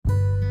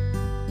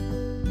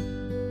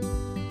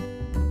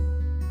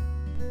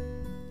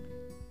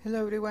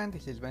Hello everyone,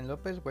 this is Ben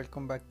Lopez.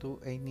 Welcome back to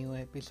a new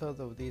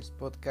episode of this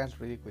podcast,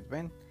 Read It with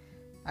Ben.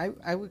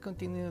 I will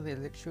continue the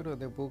lecture of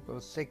the book of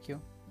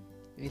Ezekiel.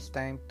 It's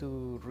time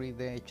to read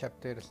the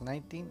chapters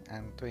 19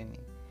 and 20.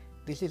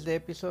 This is the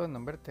episode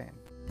number 10.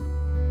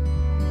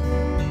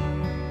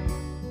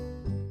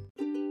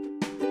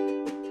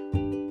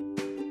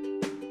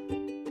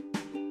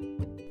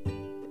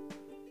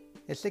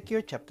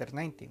 Ezekiel chapter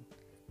 19.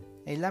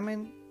 A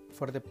lament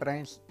for the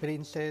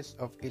princess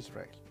of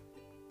Israel.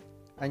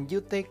 And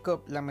you take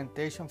up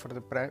lamentation for the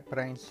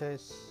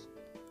princess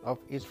of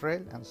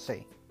Israel and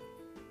say,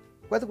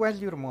 What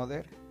was your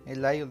mother? A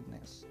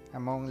lioness.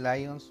 Among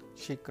lions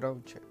she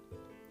crouched.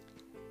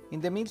 In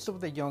the midst of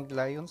the young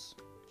lions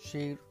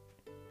she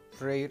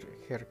reared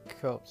her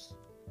cubs.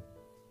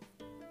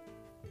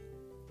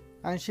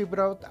 And she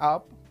brought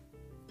up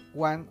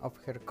one of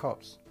her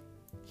cubs.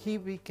 He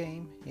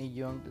became a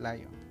young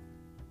lion,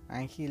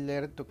 and he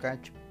learned to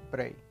catch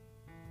prey.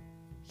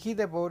 He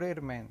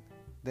devoured men.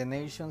 The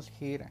nations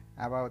heard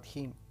about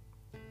him.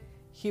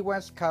 He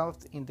was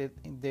caught in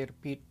their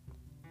pit,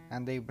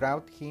 and they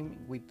brought him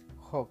with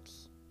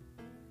hooks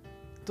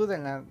to the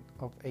land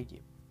of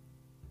Egypt.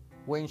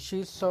 When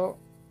she saw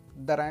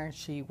that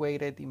she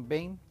waited in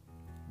vain,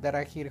 that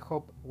her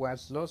hope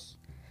was lost,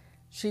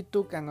 she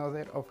took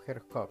another of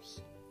her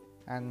cubs,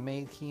 and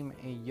made him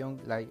a young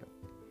lion.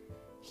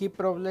 He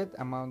prowled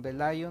among the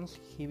lions,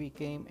 he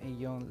became a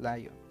young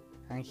lion,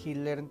 and he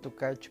learned to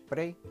catch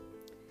prey.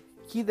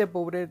 He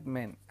devoured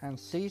men and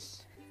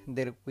seized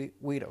their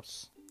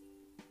widows.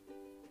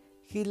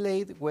 He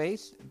laid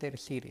waste their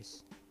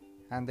cities,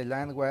 and the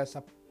land was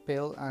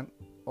appalled and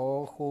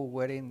all who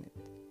were in it.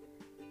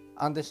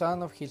 On the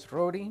sound of his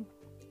roaring,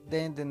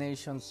 then the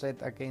nations set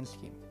against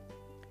him.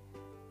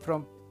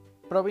 From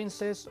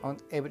provinces on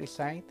every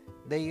side,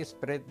 they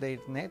spread their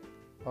net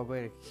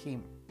over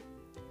him.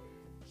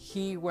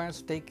 He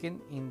was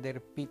taken in their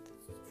pit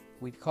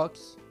with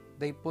hooks.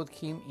 They put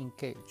him in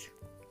cage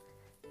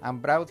and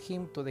brought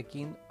him to the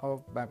king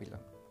of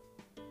Babylon.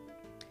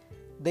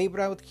 They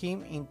brought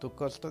him into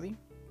custody,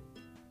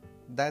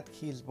 that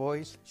his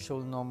voice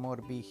should no more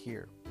be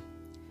heard.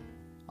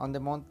 On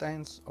the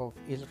mountains of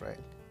Israel,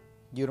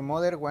 your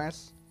mother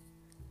was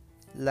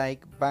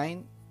like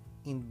vine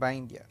in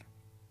vineyard,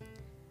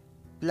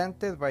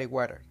 planted by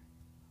water,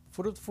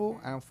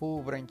 fruitful and full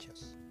of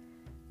branches,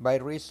 by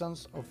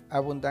reasons of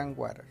abundant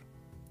water.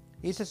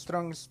 Its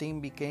strong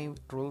stem became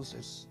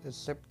rules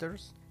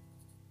scepters.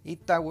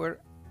 It towered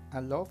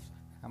aloft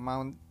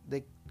among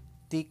the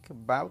thick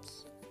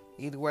boughs.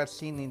 It was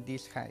seen in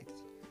these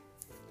heights,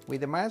 with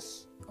the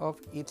mass of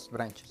its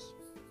branches.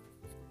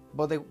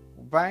 But the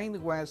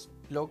vine was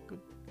plucked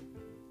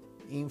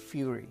in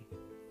fury,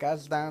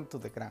 cast down to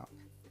the ground.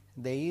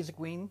 The east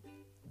wind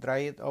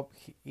dried up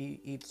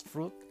its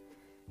fruit.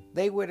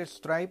 They were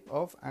stripped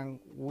off and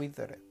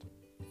withered.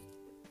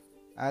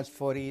 As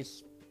for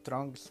its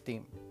strong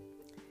stem,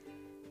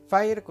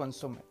 fire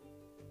consumed it.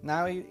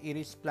 Now it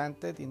is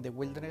planted in the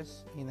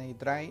wilderness in a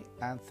dry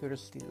and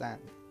thirsty land,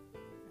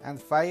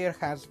 and fire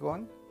has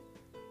gone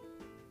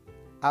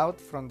out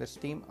from the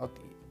stem of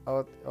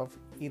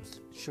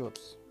its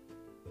shoots,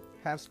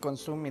 has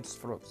consumed its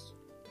fruits,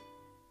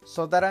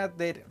 so that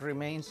there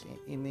remains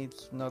in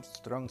its not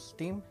strong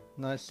stem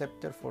no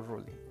scepter for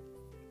ruling.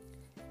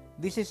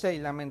 This is a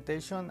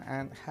lamentation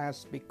and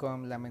has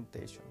become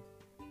lamentation.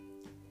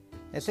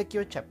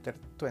 Ezekiel chapter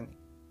 20.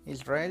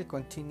 Israel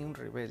continued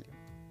rebellion.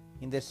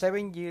 In the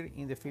 7th year,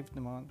 in the 5th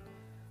month,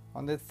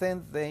 on the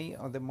 10th day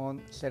of the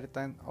month,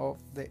 certain of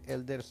the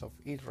elders of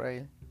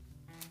Israel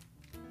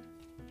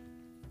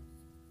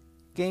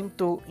came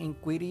to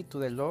inquiry to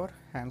the Lord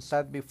and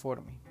sat before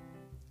me.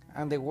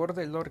 And the word of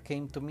the Lord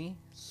came to me,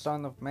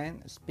 Son of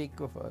man, speak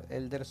of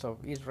elders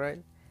of Israel,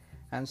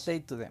 and say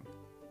to them,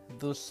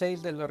 Thus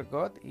says the Lord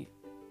God,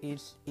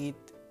 is it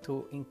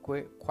to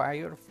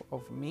inquire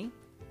of me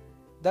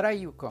that I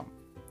you come?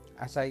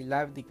 As I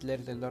live,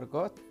 declares the Lord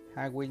God,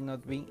 I will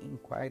not be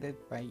inquired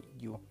by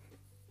you.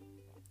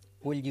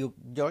 Will you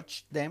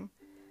judge them,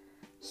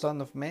 Son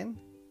of man?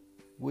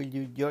 Will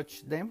you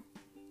judge them?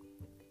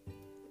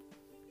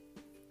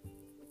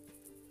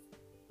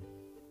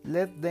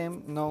 Let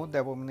them know the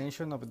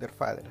abomination of their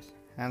fathers,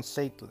 and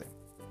say to them,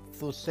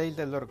 Thus says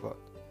the Lord God,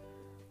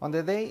 On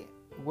the day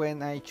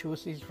when I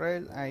choose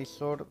Israel, I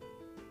swore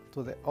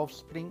to the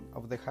offspring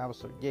of the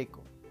house of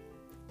Jacob,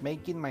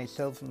 making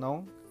myself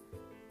known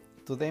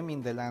to them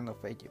in the land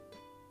of Egypt.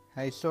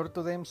 I swore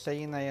to them,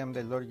 saying, I am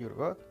the Lord your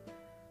God.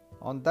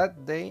 On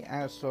that day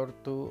I swore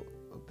to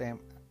them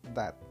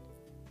that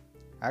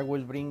I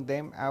will bring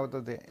them out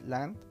of the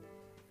land,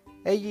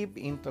 Egypt,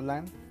 into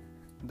land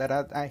that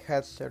I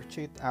had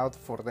searched out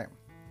for them,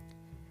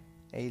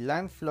 a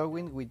land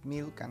flowing with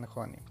milk and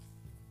honey,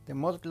 the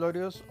most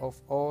glorious of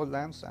all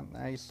lands. And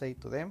I say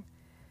to them,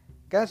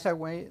 Cast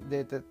away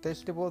the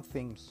detestable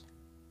things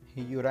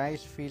your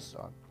eyes feast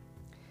on,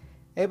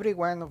 every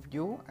one of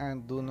you,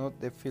 and do not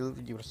defile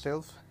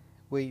yourself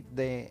with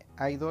the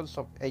idols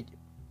of Egypt.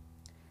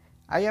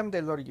 I am the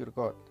Lord your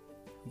God.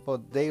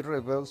 but they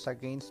rebelled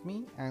against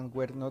me and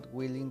were not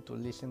willing to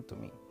listen to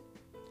me.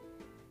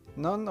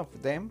 None of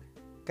them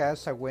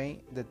cast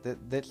away the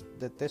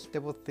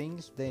detestable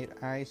things their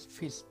eyes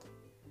feast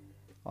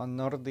on,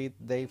 nor did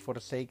they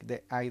forsake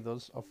the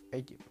idols of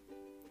Egypt.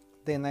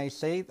 Then I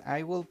said,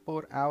 I will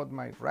pour out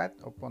my wrath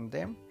upon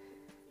them,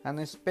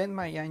 and spend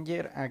my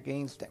anger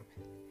against them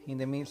in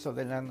the midst of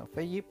the land of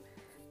Egypt,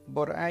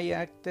 but I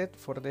acted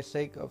for the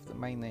sake of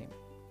my name,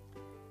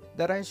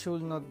 that I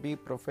should not be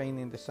profane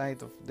in the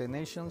sight of the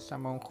nations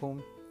among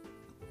whom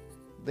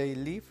they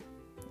live,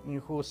 in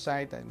whose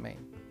sight I made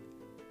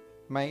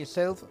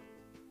myself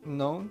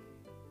known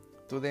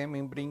to them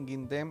in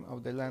bringing them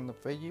of the land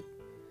of Egypt.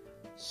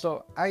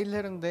 So I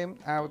led them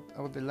out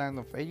of the land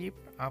of Egypt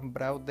and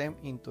brought them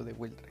into the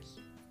wilderness.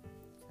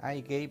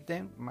 I gave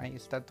them my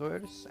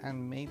statutes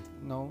and made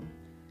known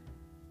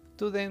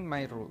to them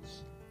my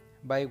rules,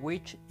 by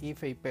which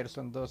if a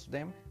person does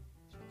them,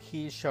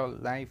 he shall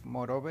live.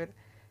 Moreover,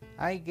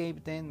 I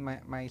gave them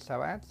my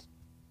Sabbaths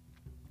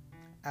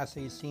as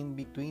a sin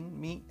between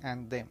me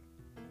and them,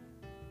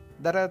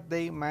 that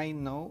they might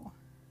know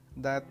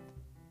that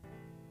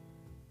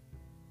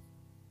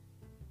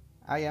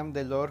I am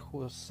the Lord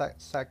who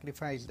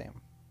sacrificed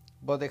them.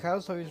 But the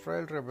house of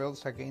Israel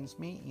rebelled against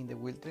me in the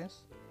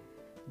wilderness.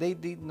 They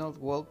did not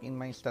walk in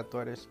my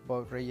statutes,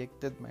 but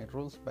rejected my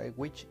rules, by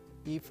which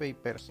if a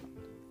person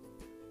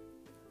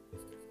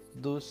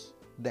does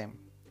them,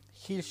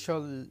 he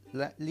shall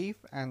live,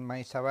 and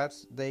my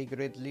Sabbaths they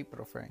greatly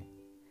profane.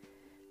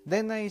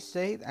 Then I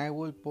said, I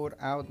will pour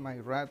out my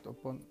wrath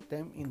upon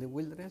them in the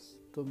wilderness,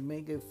 to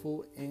make a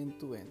full end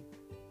to end.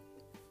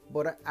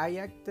 But I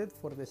acted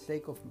for the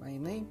sake of my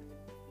name,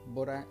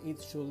 but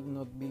it should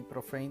not be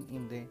profaned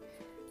in the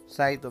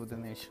sight of the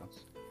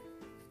nations,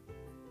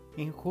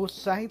 in whose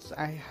sights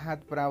I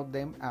had brought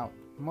them out.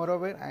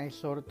 Moreover, I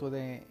swore to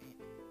them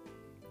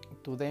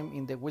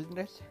in the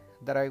wilderness,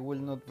 that I will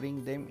not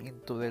bring them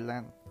into the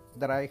land,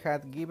 that I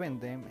had given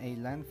them, a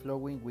land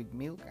flowing with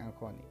milk and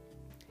honey,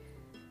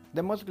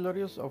 the most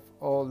glorious of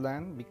all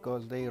land,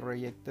 because they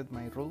rejected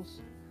my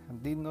rules,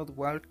 and did not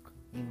walk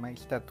in my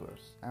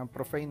statutes, and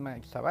profaned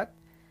my Sabbath,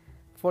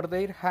 for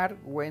their heart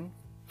went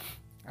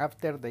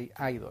after the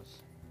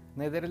idols.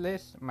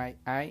 Nevertheless, my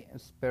eye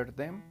spared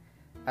them,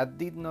 and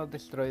did not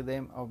destroy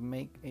them, or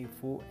make a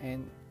full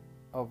end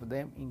of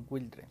them in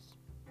wilderness.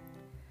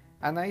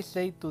 And I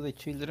say to the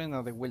children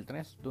of the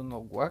wilderness, do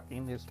not walk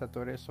in the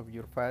statutes of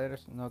your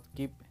fathers, not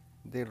keep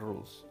the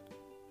rules,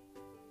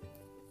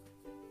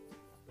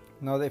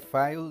 nor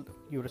defile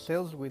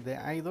yourselves with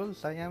the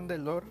idols. I am the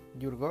Lord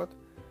your God.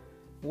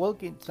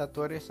 Walk in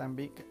statutes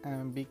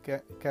and be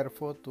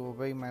careful to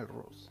obey my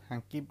rules,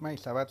 and keep my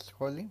Sabbaths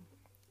holy,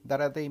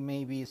 that they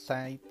may be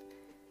sight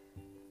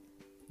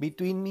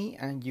between me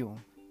and you,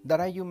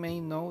 that you may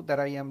know that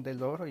I am the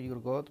Lord your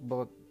God.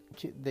 But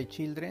the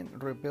children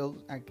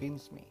rebelled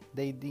against me.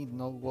 They did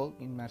not walk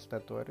in my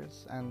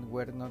statutes, and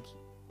were not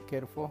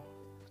careful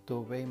to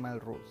obey my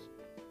rules,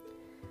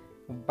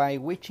 by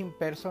which in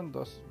person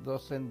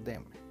doesn't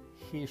them,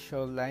 he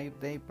shall live.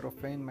 They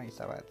profane my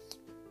Sabbaths.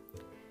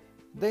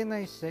 Then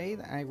I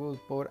said, I will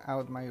pour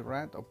out my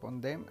wrath upon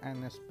them,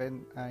 and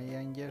spend my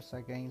anger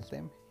against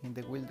them in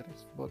the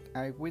wilderness. But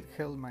I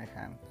withheld my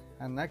hand,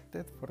 and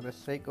acted for the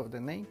sake of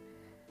the name,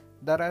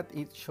 that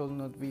it shall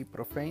not be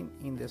profaned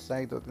in the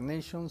sight of the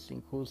nations,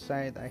 in whose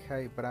sight I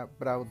have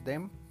brought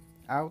them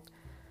out.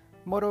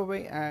 Moreover,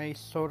 I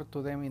swore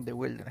to them in the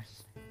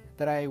wilderness,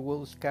 that I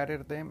will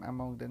scatter them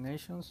among the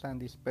nations, and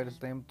disperse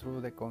them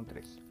through the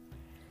countries,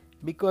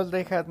 because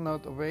they had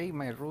not obeyed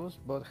my rules,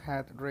 but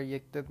had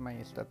rejected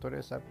my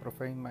statutes and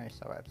profaned my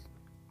Sabbaths.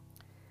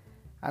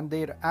 And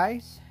their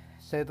eyes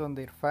set on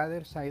their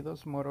fathers'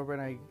 idols. Moreover,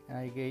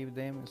 I gave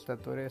them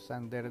statutes,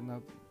 and they're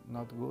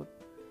not good,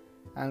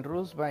 and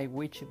rules by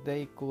which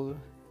they could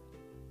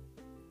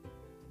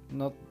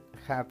not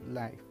have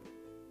life.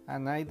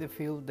 And I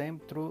defiled them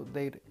through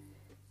their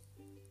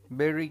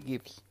very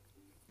gifts,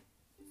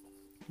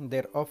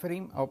 their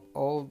offering of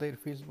all their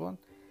firstborn,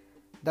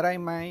 that I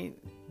might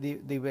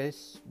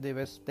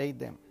devastate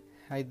them.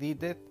 I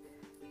did it,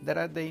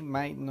 that they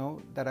might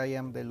know that I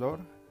am the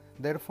Lord.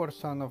 Therefore,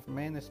 Son of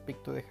Man,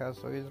 speak to the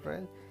house of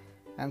Israel,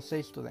 and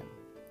says to them,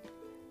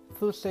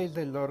 thus says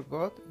the Lord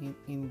God,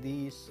 in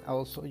this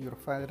also your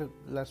father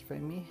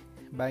blasphemed me,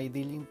 by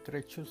dealing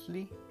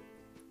treacherously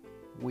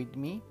with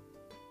me.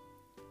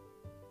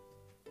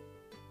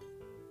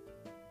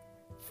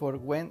 For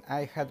when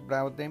I had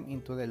brought them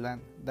into the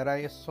land, that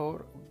I saw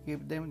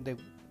give them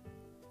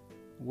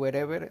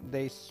wherever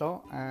they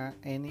saw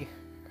any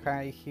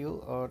high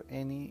hill or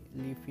any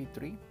leafy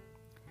tree,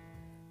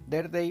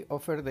 there they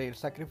offer their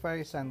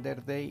sacrifice, and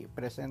there they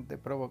present the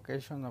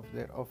provocation of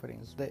their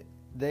offerings.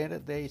 There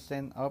they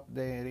send up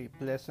their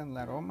pleasant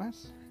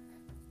aromas,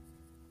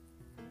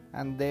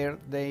 and there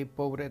they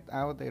poured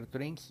out their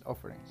drinks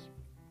offerings.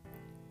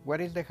 What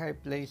is the high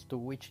place to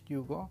which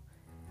you go?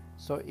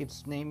 So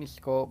its name is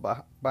called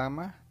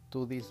Bama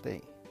to this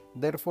day.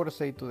 Therefore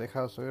say to the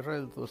house of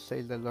Israel, thus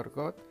says the Lord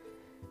God,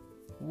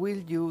 Will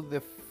you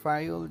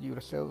defile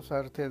yourselves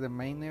after the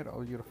manner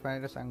of your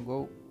fathers and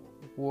go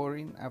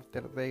warring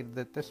after their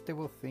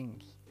detestable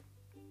things?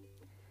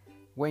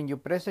 When you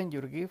present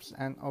your gifts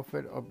and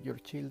offer up your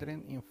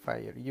children in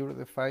fire, you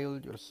defile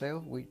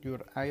yourself with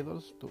your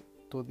idols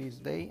to this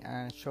day,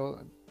 and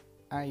shall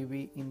I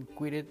be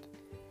inquired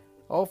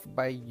of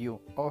by you,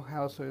 O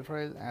house of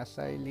Israel? As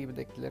I live,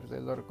 declares the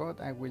Lord God,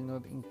 I will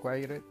not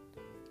inquire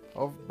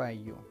of by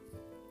you.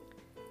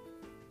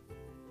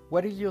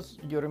 What is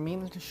your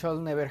means shall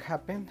never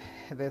happen,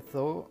 that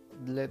though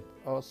let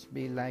us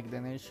be like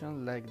the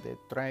nation, like the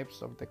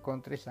tribes of the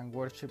countries, and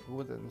worship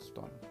wood and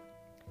stone.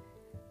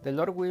 The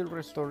Lord will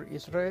restore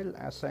Israel,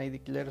 as I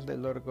declares the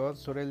Lord God,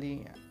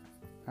 surely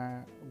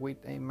with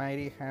a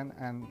mighty hand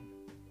and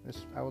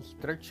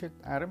outstretched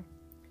arm,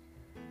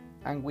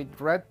 and with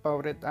wrath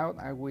poured out,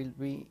 I will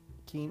be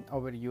king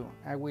over you.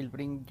 I will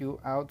bring you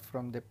out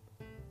from the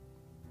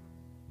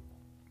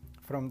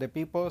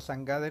peoples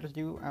and gather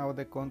you out of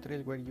the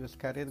countries where you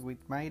scattered with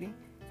mighty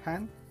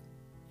hand,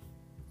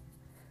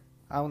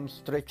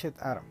 outstretched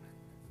arm,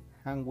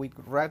 and with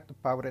wrath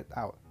poured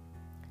out.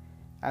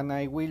 And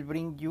I will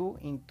bring you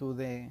into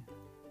the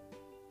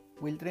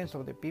wilderness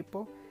of the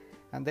people,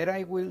 and there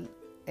I will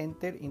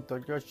enter into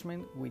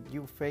judgment with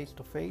you face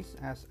to face,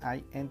 as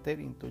I enter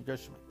into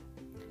judgment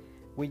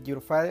with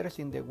your fathers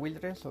in the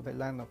wilderness of the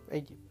land of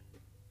Egypt.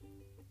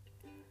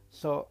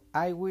 So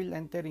I will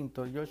enter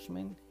into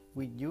judgment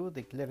with you,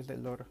 declares the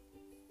Lord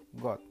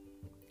God.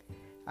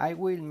 I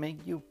will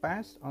make you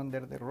pass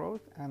under the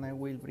road, and I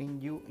will bring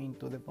you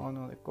into the bond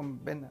of the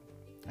covenant.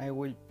 I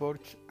will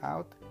purge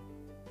out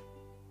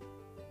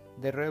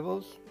the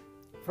rebels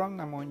from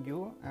among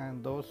you,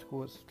 and those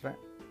who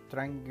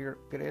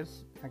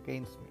transgress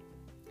against me.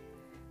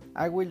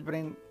 I will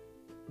bring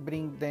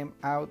them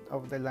out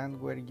of the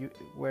land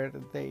where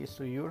they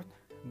sojourn,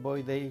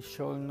 but they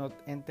shall not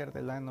enter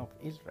the land of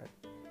Israel.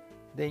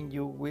 Then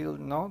you will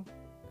know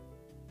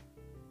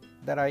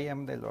that I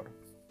am the Lord.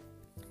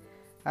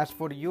 As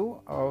for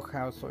you, O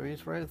house of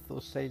Israel,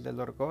 thus says the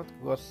Lord God,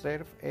 go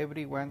serve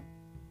every one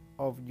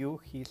of you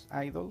his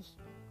idols.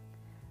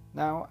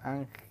 Now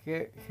and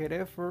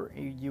hereafter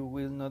you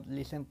will not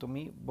listen to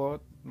me, but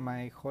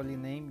my holy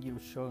name you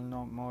shall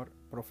no more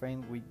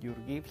profane with your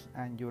gifts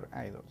and your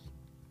idols.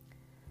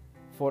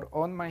 For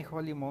on my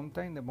holy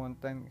mountain, the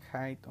mountain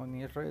height on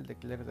Israel,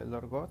 declares the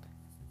Lord God,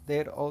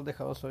 there all the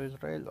house of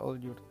Israel, all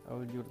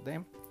your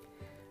them,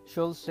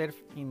 shall serve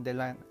in the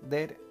land.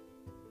 There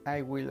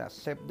I will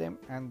accept them,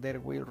 and there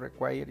will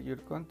require your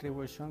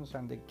contributions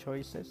and the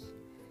choices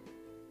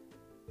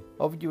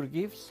of your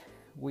gifts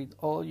with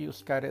all your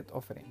scattered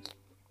offerings.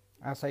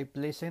 As a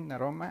pleasant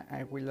aroma,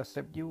 I will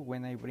accept you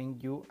when I bring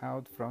you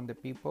out from the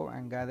people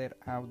and gather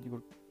out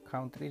your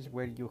countries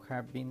where you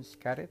have been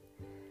scattered,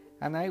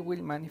 and I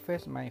will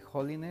manifest my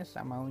holiness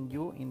among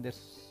you in the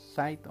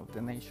sight of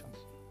the nations.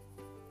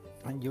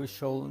 And you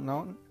shall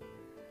know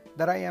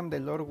that I am the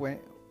Lord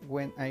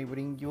when I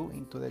bring you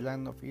into the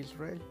land of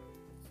Israel,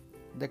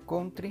 the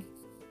country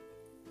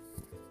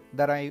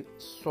that I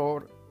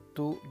swore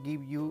to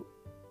give you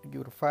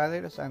your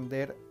fathers, and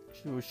there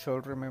you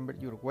shall remember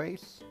your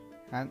ways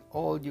and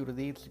all your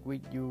deeds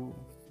with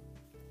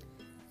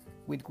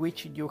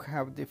which you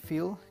have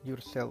defiled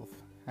yourself,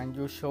 and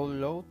you shall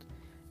loathe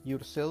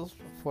yourselves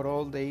for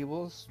all the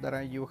evils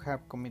that you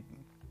have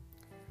committed.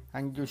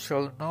 And you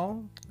shall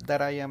know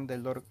that I am the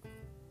Lord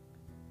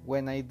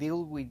when I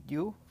deal with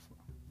you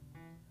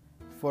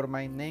for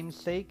my name's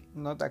sake,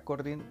 not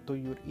according to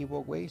your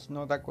evil ways,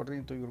 not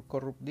according to your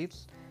corrupt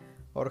deeds,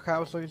 or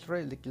house of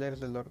Israel, declares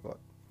the Lord God.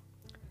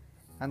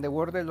 And the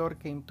word of the Lord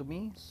came to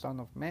me,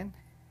 Son of man,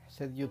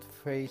 set your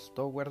face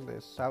toward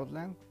the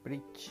southland,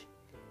 preach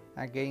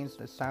against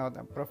the south,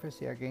 and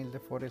prophesy against the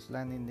forest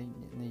land in the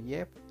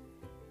Negev.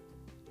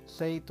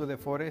 Say to the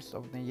forest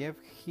of Negev,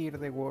 hear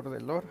the word of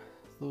the Lord.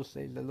 Thus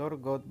says the Lord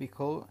God,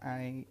 behold,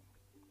 I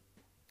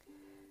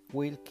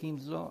will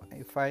kindle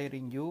a fire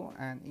in you,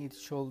 and it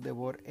shall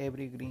devour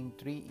every green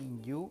tree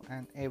in you,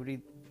 and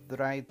every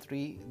dry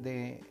tree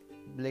the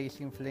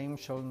blazing flame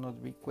shall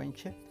not be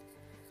quenched.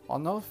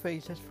 On all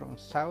faces from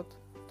south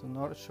to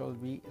north shall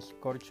be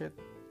scorched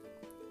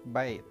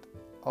by it.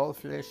 All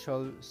flesh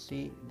shall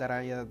see that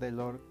I, the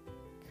Lord,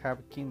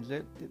 have kindled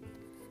it.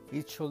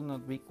 It shall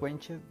not be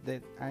quenched,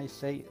 that I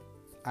say,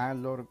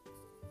 Lord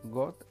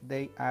God.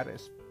 They are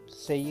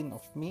saying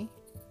of me,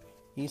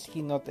 is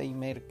he not a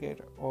maker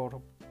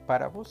or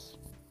parables?